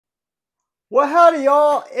Well, howdy,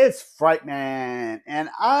 y'all. It's Frightman, and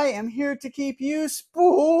I am here to keep you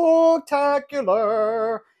spectacular.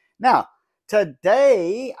 Now,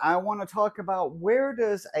 today I want to talk about where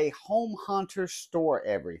does a home hunter store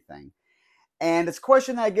everything? And it's a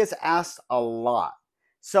question that gets asked a lot.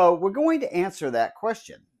 So we're going to answer that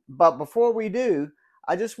question. But before we do,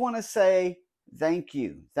 I just want to say thank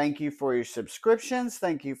you. Thank you for your subscriptions.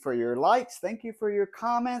 Thank you for your likes. Thank you for your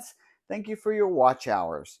comments. Thank you for your watch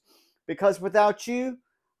hours. Because without you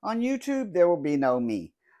on YouTube, there will be no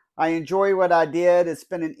me. I enjoy what I did. It's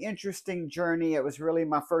been an interesting journey. It was really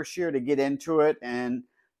my first year to get into it and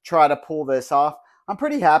try to pull this off. I'm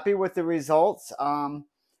pretty happy with the results. I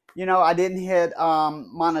didn't hit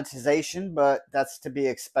monetization, but that's to be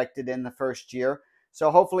expected in the first year.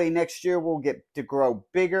 So hopefully next year we'll get to grow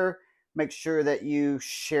bigger. Make sure that you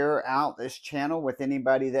share out this channel with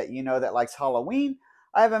anybody that you know that likes Halloween.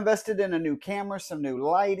 I have invested in a new camera, some new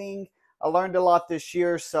lighting. I learned a lot this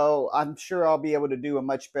year, so I'm sure I'll be able to do a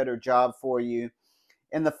much better job for you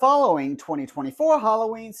in the following 2024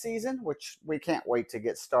 Halloween season, which we can't wait to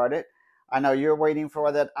get started. I know you're waiting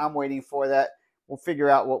for that. I'm waiting for that. We'll figure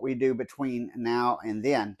out what we do between now and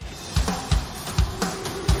then.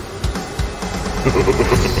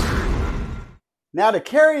 Now, to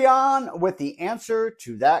carry on with the answer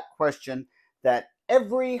to that question that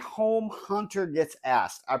every home hunter gets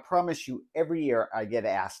asked, I promise you every year I get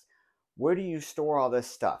asked, where do you store all this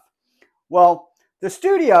stuff? Well, the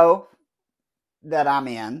studio that I'm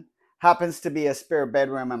in happens to be a spare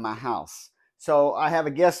bedroom in my house. So I have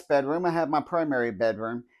a guest bedroom, I have my primary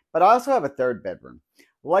bedroom, but I also have a third bedroom.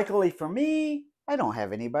 Luckily for me, I don't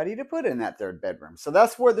have anybody to put in that third bedroom. So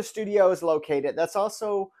that's where the studio is located. That's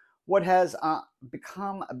also what has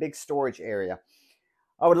become a big storage area.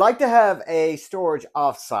 I would like to have a storage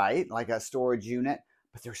offsite, like a storage unit,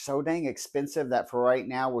 but they're so dang expensive that for right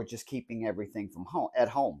now, we're just keeping everything from home at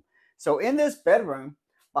home. So in this bedroom,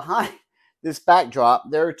 behind this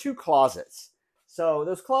backdrop, there are two closets. So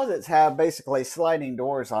those closets have basically sliding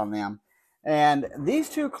doors on them. And these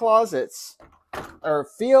two closets are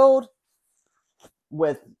filled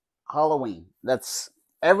with Halloween. That's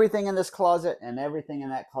everything in this closet, and everything in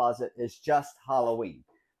that closet is just Halloween.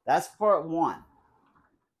 That's part one.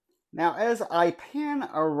 Now, as I pan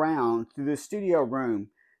around through the studio room,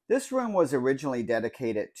 this room was originally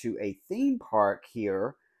dedicated to a theme park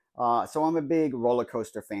here. So I'm a big roller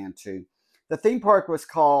coaster fan too. The theme park was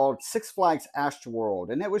called Six Flags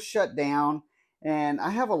Astroworld, and it was shut down. And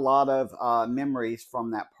I have a lot of memories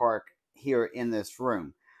from that park here in this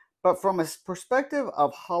room. But from a perspective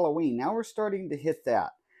of Halloween, now we're starting to hit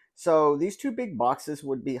that. So these two big boxes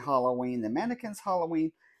would be Halloween, the mannequins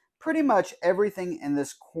Halloween. Pretty much everything in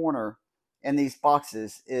this corner in these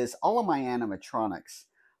boxes is all of my animatronics.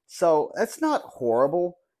 So that's not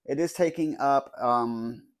horrible. It is taking up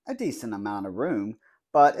a decent amount of room,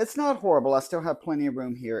 but it's not horrible. I still have plenty of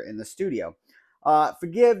room here in the studio.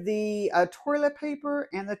 Forgive the toilet paper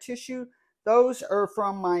and the tissue. Those are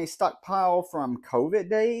from my stockpile from COVID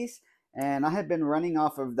days, and I have been running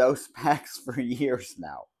off of those packs for years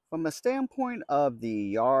now. From a standpoint of the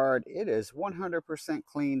yard, it is 100%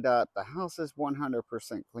 cleaned up. The house is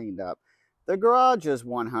 100% cleaned up. The garage is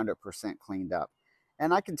 100% cleaned up.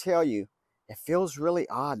 And I can tell you, it feels really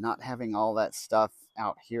odd not having all that stuff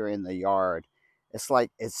out here in the yard. It's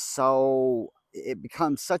like it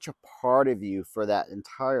becomes such a part of you for that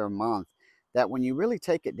entire month that when you really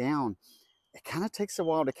take it down, it kind of takes a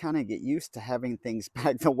while to kind of get used to having things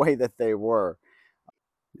back the way that they were.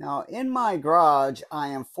 Now, in my garage, I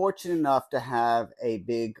am fortunate enough to have a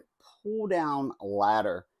big pull down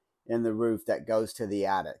ladder in the roof that goes to the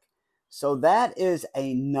attic. So that is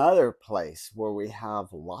another place where we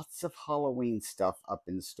have lots of Halloween stuff up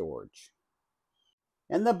in storage.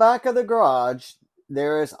 In the back of the garage,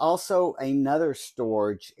 there is also another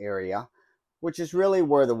storage area, which is really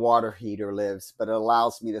where the water heater lives, but it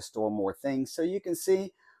allows me to store more things. So you can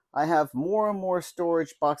see I have more and more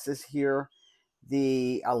storage boxes here.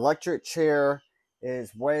 The electric chair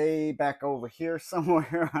is way back over here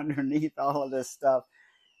somewhere underneath all of this stuff.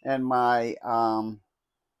 And my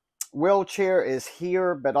wheelchair is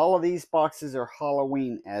here, but all of these boxes are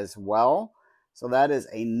Halloween as well. So that is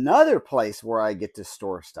another place where I get to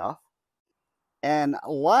store stuff. And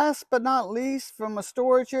last but not least, from a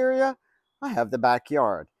storage area, I have the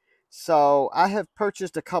backyard. So I have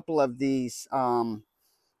purchased a couple of these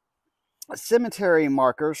cemetery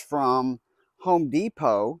markers from Home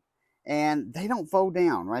Depot, and they don't fold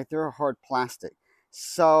down, right? They're a hard plastic.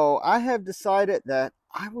 So I have decided that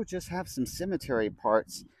I will just have some cemetery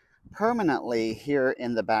parts permanently here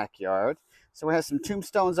in the backyard. So we have some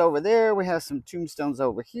tombstones over there. We have some tombstones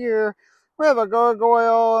over here. We have a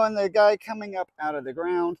gargoyle and the guy coming up out of the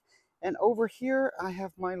ground. And over here, I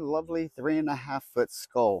have my lovely 3.5-foot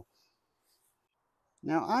skull.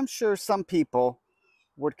 Now, I'm sure some people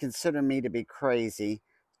would consider me to be crazy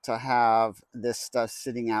to have this stuff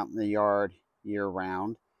sitting out in the yard year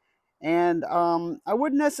round. And I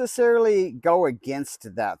wouldn't necessarily go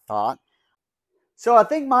against that thought. So I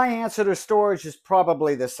think my answer to storage is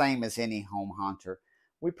probably the same as any home hunter.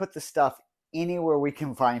 We put the stuff anywhere we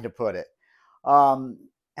can find to put it.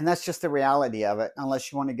 And that's just the reality of it.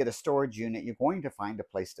 Unless you want to get a storage unit, you're going to find a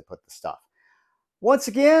place to put the stuff. Once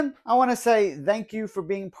again, I want to say thank you for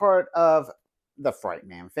being part of the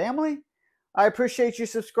Frightman family. I appreciate you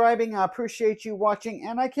subscribing. I appreciate you watching.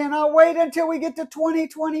 And I cannot wait until we get to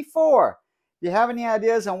 2024. If you have any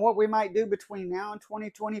ideas on what we might do between now and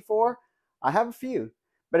 2024, I have a few.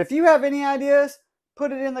 But if you have any ideas,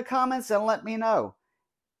 put it in the comments and let me know.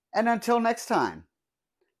 And until next time,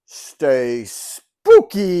 stay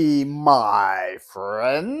spooky, my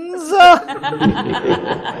friends.